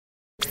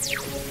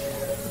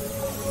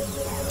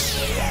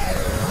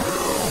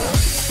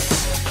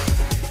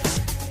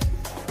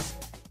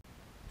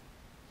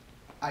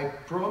I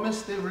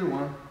promised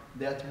everyone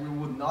that we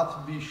would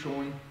not be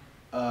showing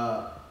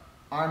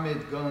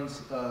armed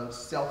guns,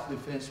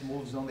 self-defense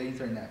moves on the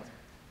internet.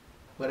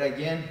 But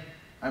again,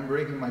 I'm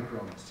breaking my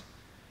promise.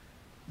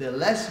 The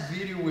last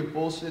video we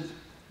posted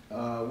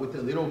with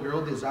a little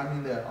girl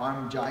disarming the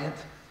armed giant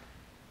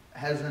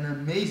has an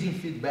amazing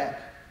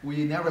feedback.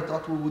 We never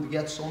thought we would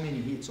get so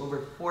many hits.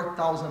 Over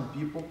 4,000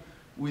 people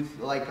with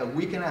like a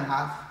week and a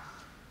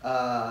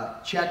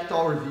half checked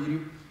our video,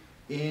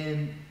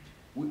 and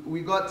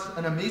we got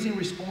an amazing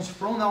response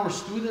from our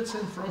students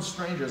and from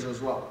strangers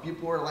as well.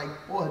 People were like,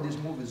 oh, this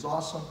move is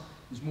awesome,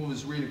 this move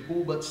is really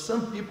cool, but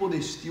some people,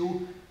 they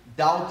still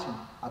doubting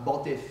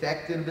about the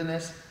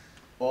effectiveness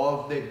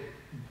of the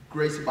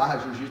Gracie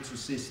Barra Jiu-Jitsu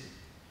system.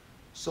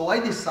 So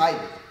I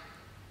decided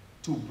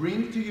to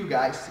bring to you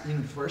guys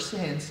in first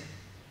hands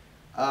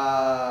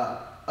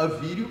a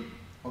video,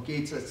 okay,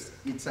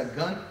 it's a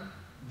gun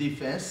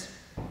defense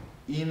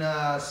in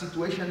a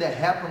situation that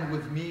happened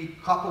with me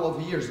a couple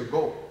of years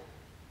ago.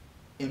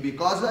 And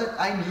because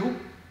I knew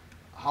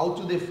how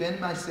to defend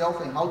myself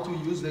and how to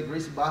use the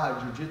Gracie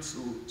Barra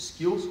Jiu-Jitsu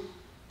skills,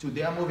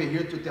 today I'm over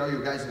here to tell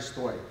you guys a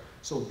story.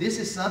 So this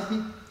is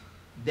something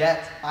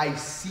that I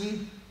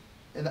seen,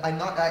 and I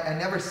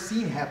never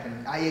seen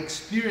happening. I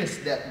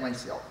experienced that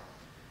myself.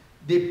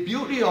 The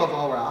beauty of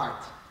our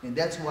art, and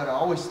that's what I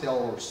always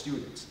tell our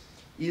students,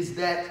 is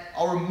that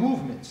our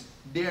movements,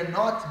 they are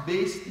not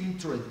based in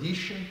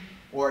tradition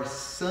or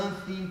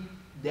something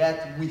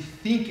that we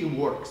think it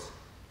works,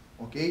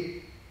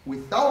 okay?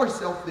 With our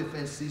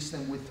self-defense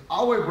system, with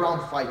our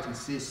ground fighting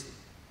system,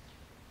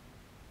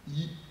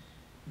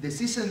 the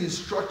system is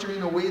structured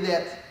in a way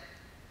that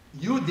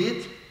you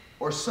did,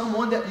 or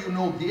someone that you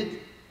know did,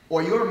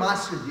 or your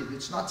master did.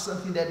 It's not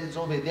something that is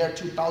over there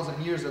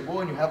 2,000 years ago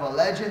and you have a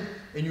legend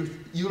and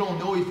you don't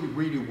know if it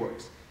really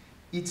works.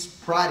 It's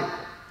practical.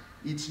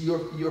 It's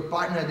your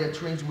partner that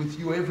trains with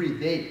you every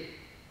day.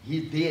 He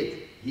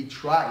did, he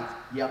tried,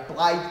 he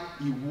applied,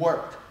 he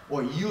worked,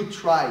 or you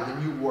tried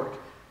and you worked.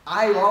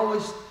 I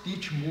always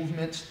teach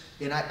movements,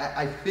 and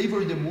I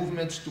favor the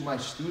movements to my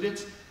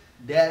students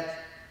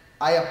that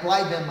I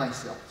apply them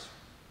myself,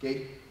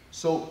 okay?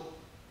 So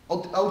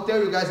I'll tell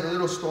you guys a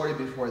little story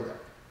before that.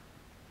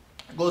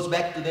 It goes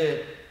back to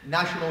the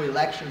national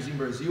elections in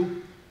Brazil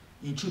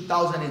in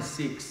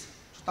 2006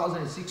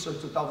 or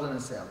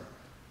 2007.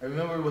 I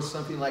remember it was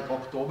something like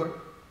October,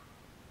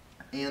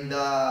 and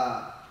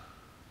I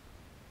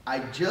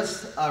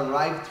just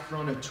arrived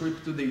from a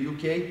trip to the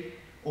UK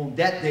on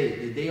that day,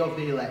 the day of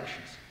the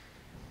elections.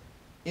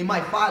 And my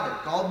father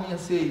called me and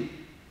said,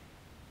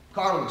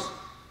 Carlos,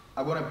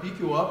 I'm gonna pick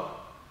you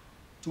up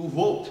to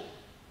vote.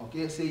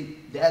 Okay, I say,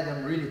 Dad,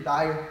 I'm really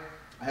tired.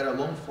 I had a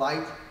long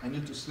flight. I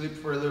need to sleep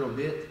for a little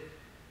bit.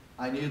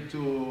 I need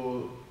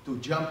to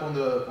jump on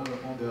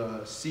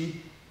the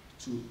sea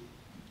to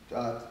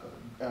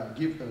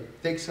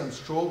take some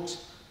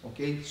strokes.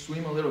 Okay,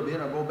 swim a little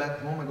bit. I go back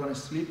home. I'm gonna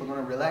sleep. I'm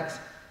gonna relax.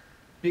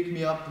 Pick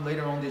me up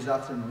later on this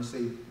afternoon. I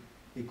say,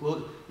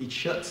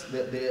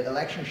 the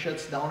election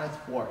shuts down at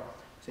 4. I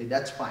say,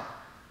 that's fine.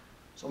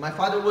 So my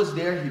father was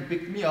there. He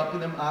picked me up in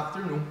the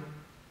afternoon,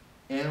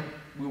 and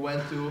we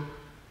went to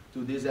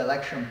this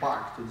election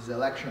park, to this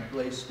election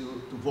place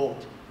to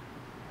vote.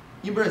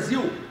 In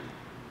Brazil,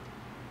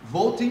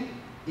 voting,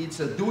 it's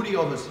a duty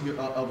of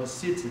a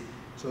citizen.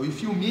 So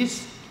if you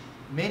miss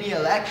many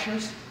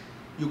elections,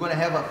 you're going to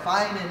have a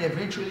fine, and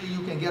eventually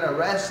you can get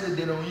arrested.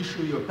 They don't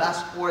issue your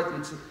passport.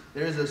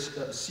 There is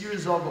a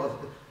series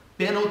of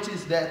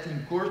penalties that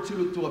incur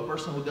to a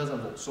person who doesn't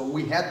vote. So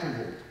we had to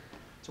vote.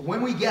 So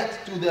when we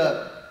get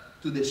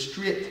to the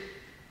street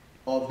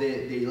of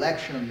the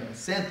election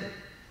center,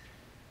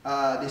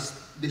 the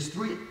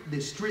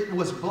street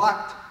was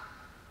blocked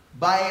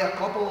by a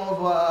couple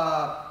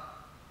of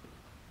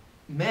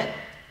men,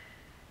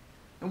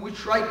 and we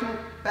tried to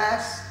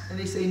pass, and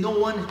they say no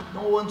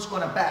one's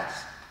gonna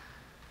pass.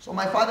 So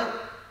my father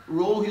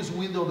rolled his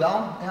window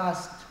down and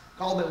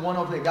called one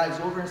of the guys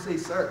over and say,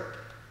 sir,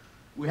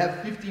 we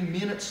have 15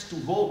 minutes to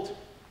vote.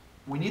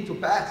 We need to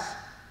pass.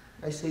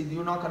 I say,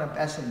 you're not gonna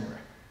pass anywhere.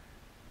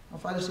 My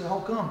father said, how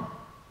come?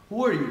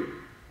 Who are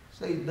you? I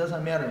say, it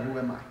doesn't matter, who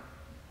am I?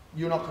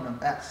 You're not going to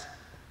pass.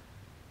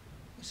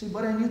 I say,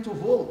 but I need to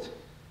vote.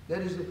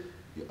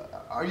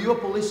 Are you a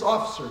police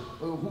officer?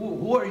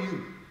 Who are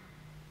you?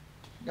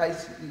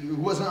 Guys,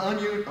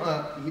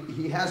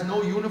 he has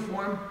no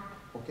uniform,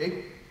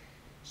 okay?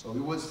 So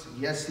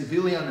he has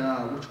civilian,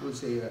 which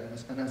was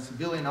a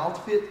civilian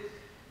outfit.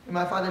 And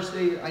my father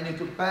said, I need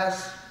to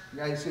pass.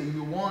 Guys say,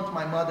 you want?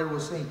 My mother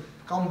was saying,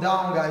 calm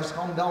down, guys,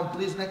 calm down,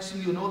 please. Next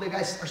thing you know, the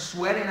guys are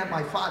swearing at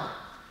my father.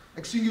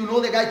 Next thing you know,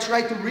 the guy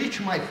tried to reach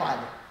my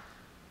father.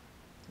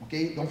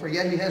 Okay, don't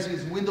forget he has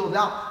his window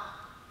down.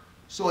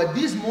 So at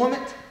this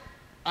moment,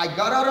 I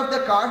got out of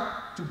the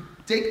car to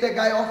take the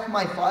guy off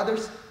my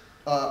father's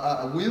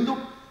window,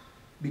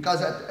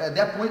 because at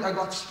that point I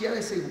got scared.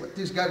 I said, what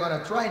this guy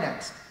gonna try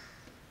next?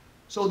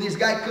 So this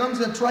guy comes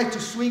and tries to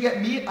swing at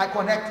me. I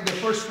connected the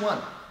first one.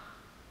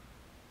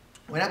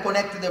 When I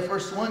connected the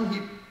first one,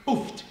 he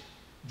poofed,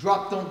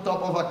 dropped on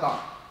top of a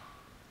car.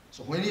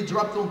 So when he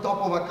dropped on top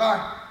of a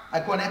car, I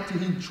connected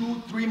him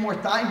 2, 3 more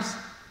times.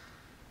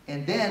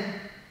 And then,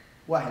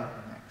 what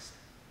happened next?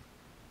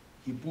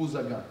 He pulls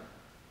a gun.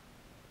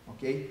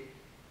 Okay?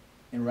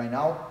 And right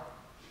now,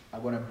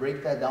 I'm going to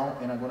break that down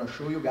and I'm going to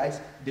show you guys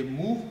the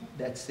move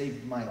that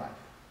saved my life.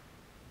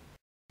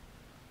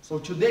 So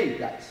today,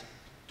 guys,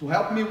 to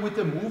help me with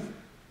the move,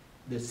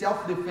 the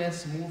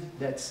self-defense move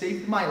that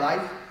saved my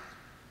life,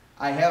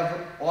 I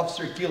have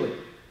Officer Killing.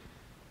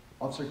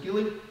 Officer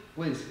Killing,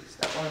 please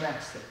step on the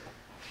next step.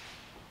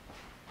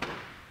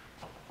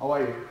 How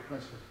are you?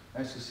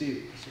 Nice to see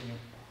you.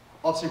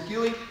 Officer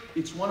Killing,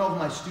 it's one of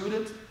my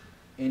students,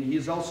 and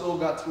he's also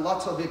got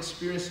lots of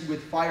experience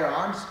with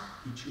firearms.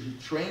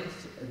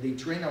 They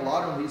train a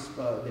lot on his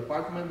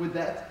department with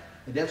that,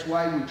 and that's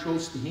why we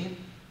chose him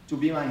to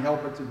be my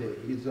helper today.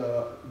 He's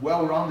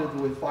well-rounded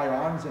with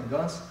firearms and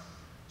guns.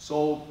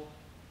 So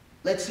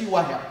let's see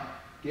what happened,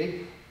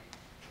 okay?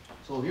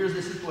 So here's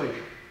the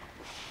situation.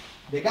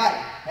 The guy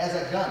has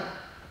a gun,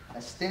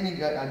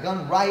 a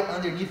gun right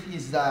underneath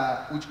his,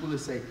 what could I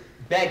say,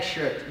 bag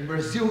shirt. In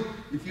Brazil,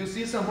 if you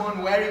see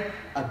someone wearing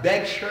a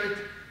bag shirt,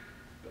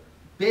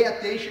 pay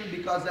attention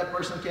because that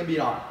person can be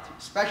armed,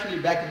 especially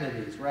back in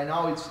the days. Right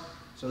now it's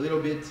a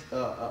little bit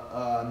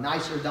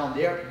nicer down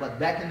there, but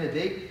back in the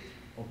day,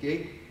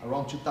 okay,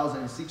 around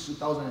 2006,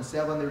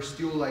 2007, there's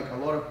still like a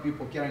lot of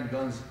people carrying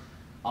guns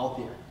out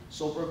there.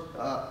 So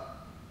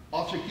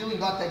Officer Killing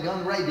got that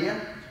gun right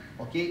there,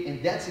 okay,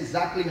 and that's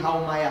exactly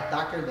how my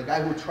attacker, the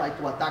guy who tried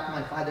to attack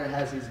my father,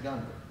 has his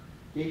gun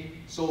there. Okay,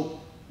 so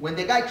when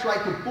the guy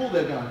tried to pull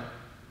the gun,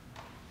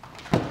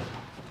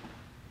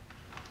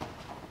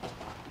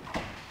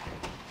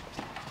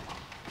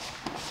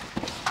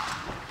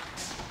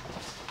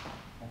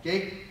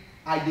 okay,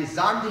 I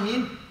disarmed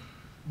him,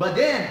 but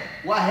then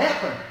what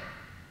happened?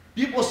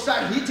 People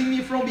start hitting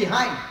me from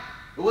behind.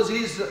 It was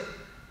his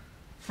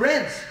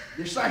friends.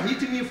 They start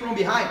hitting me from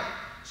behind.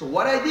 So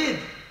what I did,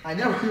 I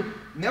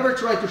never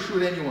tried to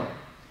shoot anyone.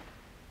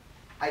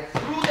 I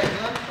threw the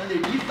gun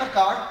underneath the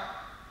car,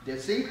 the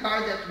same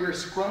car that we're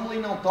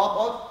scrambling on top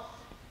of,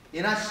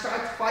 and I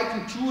started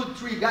fighting 2 or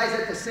 3 guys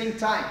at the same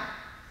time.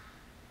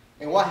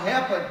 And what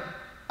happened,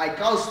 I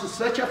caused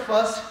such a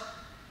fuss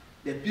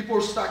that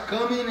people start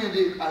coming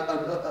and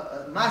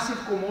a massive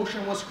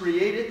commotion was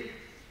created,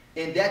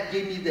 and that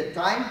gave me the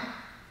time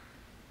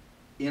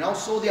and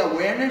also the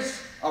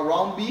awareness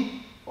around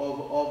me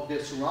of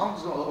the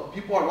surroundings, of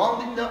people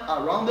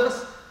around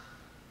us,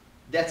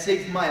 that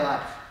saved my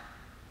life.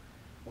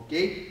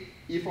 Okay?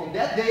 If on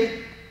that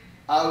day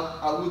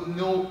I would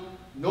know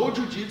no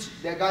Jiu-Jitsu,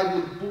 that guy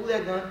would pull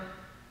that gun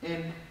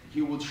and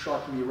he would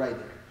shot me right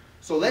there.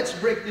 So let's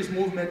break this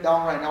movement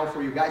down right now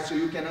for you guys so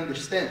you can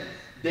understand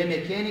the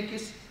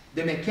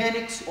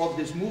mechanics of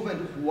this move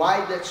and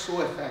why that's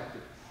so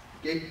effective.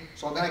 Okay?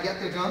 So I'm gonna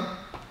get the gun.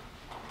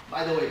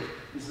 By the way,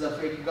 this is a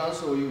fake gun,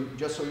 so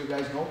just so you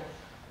guys know.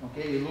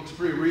 Okay, it looks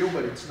pretty real,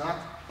 but it's not.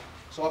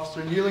 So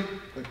Officer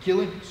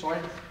Killing, sorry.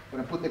 I'm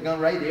gonna put the gun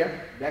right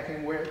there, back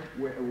in where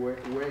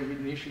he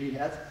initially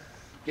has.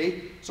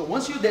 Okay, so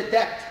once you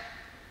detect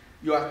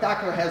your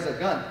attacker has a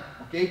gun,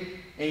 okay,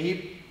 and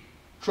he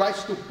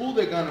tries to pull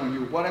the gun on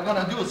you, what I'm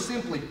gonna do is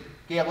simply,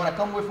 okay, I'm gonna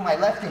come with my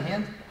left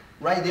hand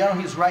right there on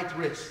his right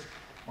wrist.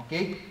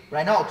 Okay,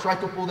 right now I'll try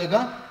to pull the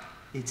gun,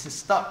 it's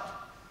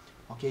stuck.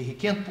 Okay, he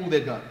can't pull the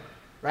gun.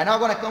 Right now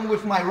I'm gonna come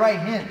with my right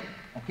hand,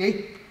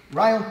 okay,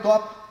 right on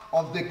top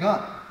of the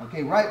gun,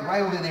 okay,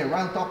 right over there,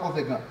 right on top of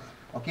the gun,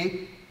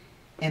 okay,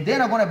 and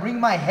then I'm gonna bring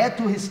my head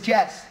to his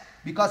chest,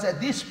 because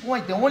at this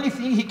point the only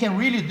thing he can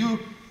really do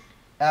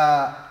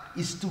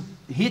is to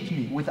hit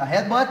me with a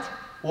headbutt,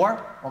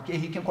 or okay,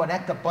 he can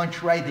connect a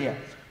punch right there.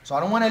 So I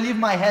don't want to leave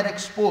my head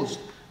exposed.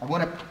 I'm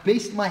going to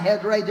paste my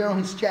head right there on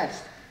his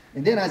chest,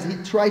 and then as he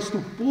tries to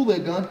pull the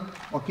gun,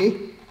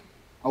 okay,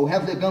 I'll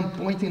have the gun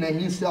pointing at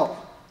himself.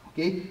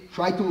 Okay,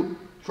 try to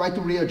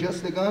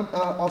readjust the gun,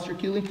 Officer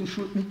Killing, to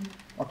shoot me.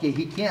 Okay,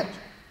 he can't.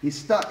 He's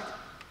stuck.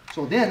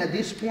 So then at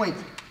this point,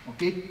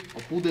 okay,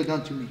 I'll pull the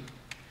gun to me.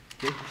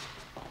 Okay,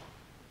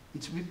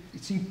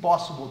 it's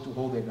impossible to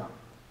hold the gun.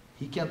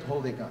 He can't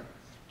hold the gun.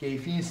 Okay,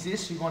 if he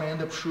insists, he's going to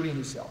end up shooting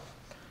himself.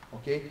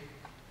 Okay,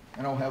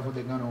 and I'll have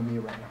the gun on me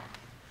right now.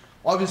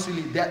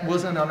 Obviously, that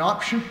wasn't an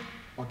option.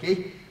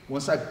 Okay,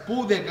 once I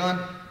pulled the gun,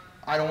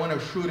 I don't want to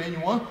shoot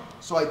anyone,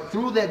 so I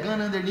threw the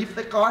gun underneath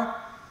the car.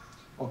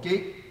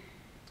 Okay,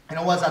 and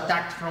I was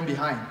attacked from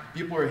behind.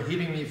 People were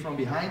hitting me from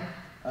behind.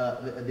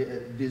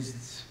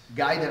 This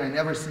guy that I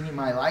never seen in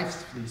my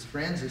life, these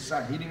friends, they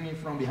started hitting me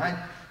from behind.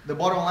 The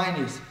bottom line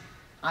is,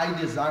 I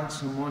disarmed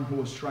someone who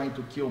was trying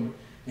to kill me.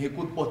 And he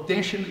could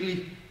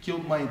potentially kill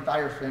my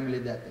entire family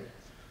that day.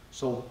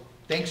 So,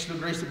 thanks to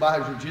Gracie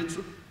Barra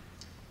Jiu-Jitsu,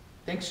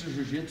 thanks to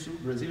Jiu-Jitsu,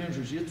 Brazilian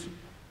Jiu-Jitsu,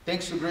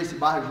 thanks to Gracie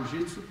Barra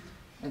Jiu-Jitsu,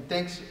 and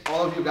thanks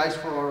all of you guys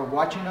for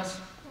watching us.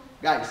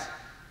 Guys,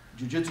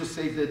 Jiu-Jitsu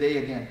saved the day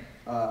again.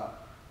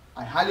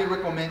 I highly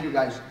recommend you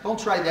guys, don't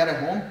try that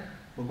at home,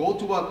 but go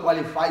to a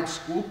qualified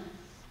school,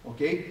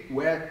 okay,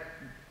 where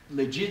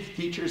legit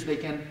teachers, they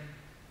can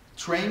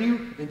train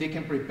you and they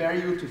can prepare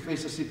you to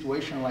face a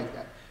situation like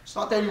that. It's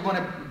not that you're going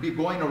to be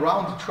going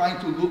around trying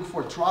to look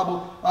for trouble,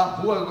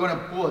 who are going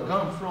to pull a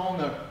gun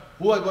from, or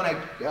who are going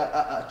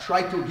to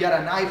try to get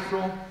a knife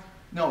from.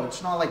 No,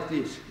 it's not like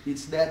this.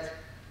 It's that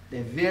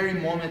the very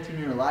moment in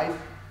your life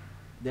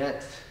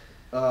that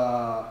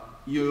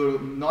you're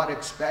not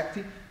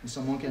expecting, and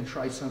someone can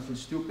try something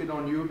stupid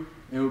on you,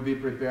 and you'll be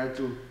prepared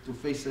to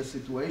face that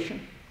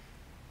situation,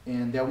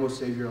 and that will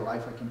save your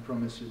life. I can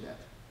promise you that.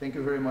 Thank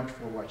you very much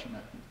for watching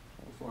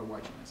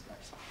us,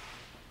 guys.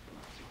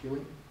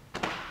 Killing.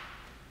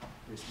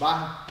 There's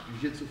barra,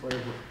 jiu-jitsu for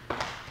everyone.